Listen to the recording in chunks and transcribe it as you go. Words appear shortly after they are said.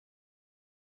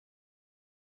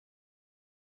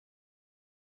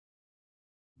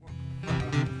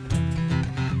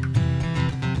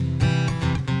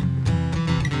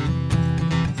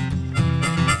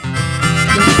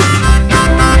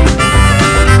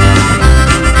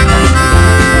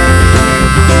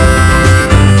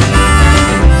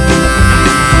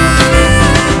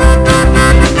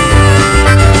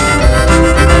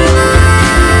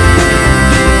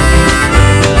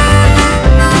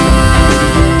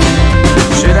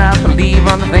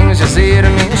say to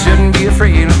me, shouldn't be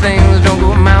afraid when things don't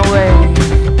go my way.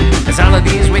 It's all of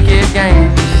these wicked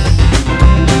games.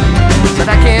 But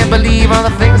I can't believe all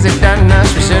the things they've done us.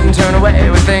 We shouldn't turn away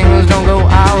when things don't go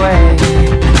our way.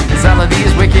 It's all of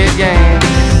these wicked games.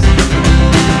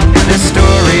 This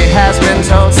story has been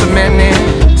told so many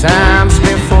times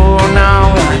before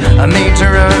now. A major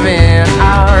event,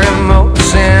 our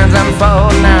emotions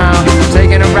unfold now.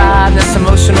 Taking a ride, this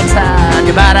emotional tide.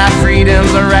 About our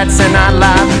freedoms, our rights, and our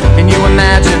life. Can you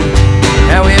imagine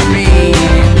how it'd be?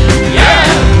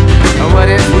 Yeah! What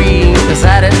if we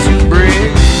decided to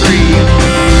break free?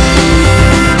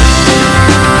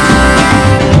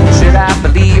 Should I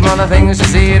believe all the things you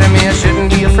say to me? I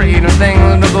shouldn't be afraid when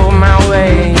things don't go my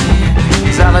way.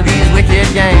 It's all of these wicked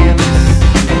games.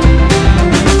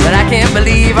 But I can't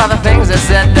believe all the things I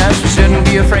said to us. We shouldn't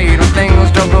be afraid when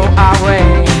things don't go our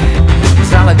way.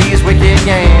 It's all of these wicked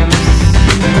games.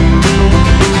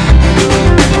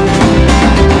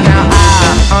 Now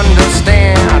I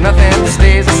understand nothing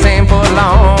stays the same for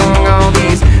long. All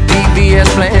these devious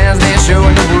plans, they're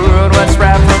showing the world what's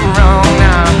right from wrong.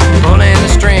 Now pulling the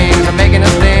strings and making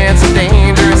us dance. A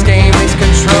dangerous game, these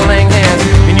controlling hands.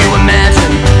 Can you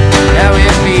imagine how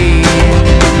it'd be?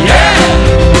 Yeah!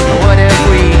 What if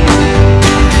we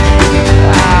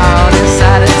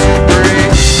decided to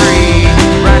break free?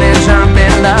 Run and jump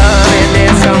and love and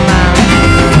dance on my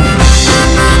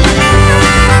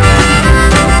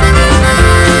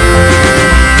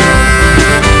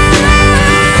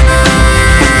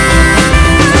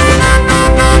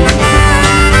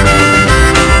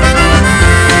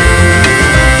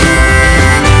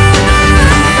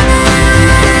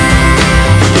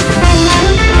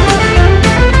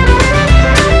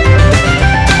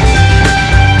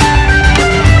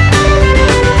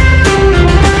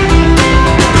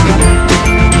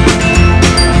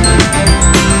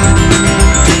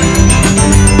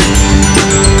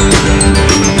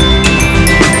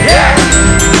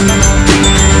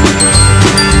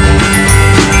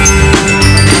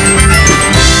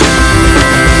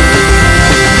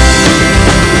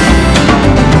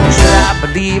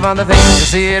all the things you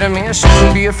say to me. I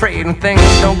shouldn't be afraid when things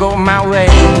don't go my way.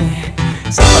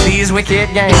 Some of these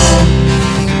wicked games.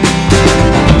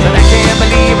 But I can't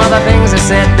believe all the things I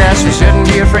said to us. We shouldn't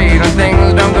be afraid when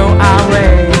things don't go our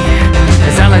way.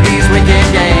 It's all of these wicked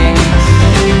games.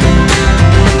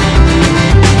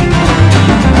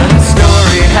 The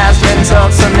story has been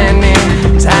told so many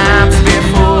times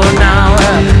before now.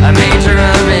 A major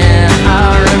event,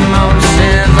 our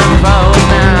emotions unfold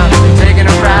now. Taking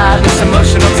a ride, this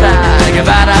emotional tide.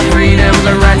 About our freedoms,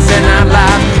 our rights, and our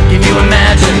life. Can you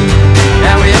imagine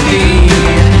how it'd be?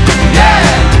 Yeah!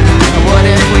 What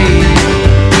if we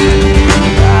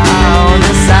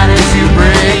decided to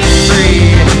break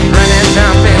free? Run and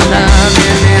jump and love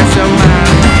and dance so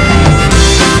much.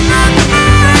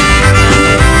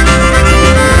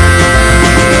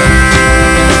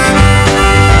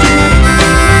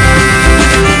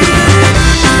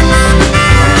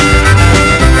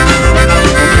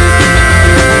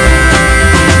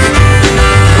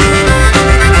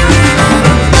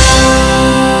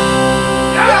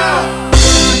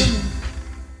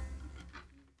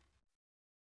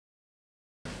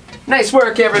 Nice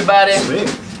work, everybody. Sweet.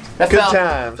 Good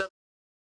times.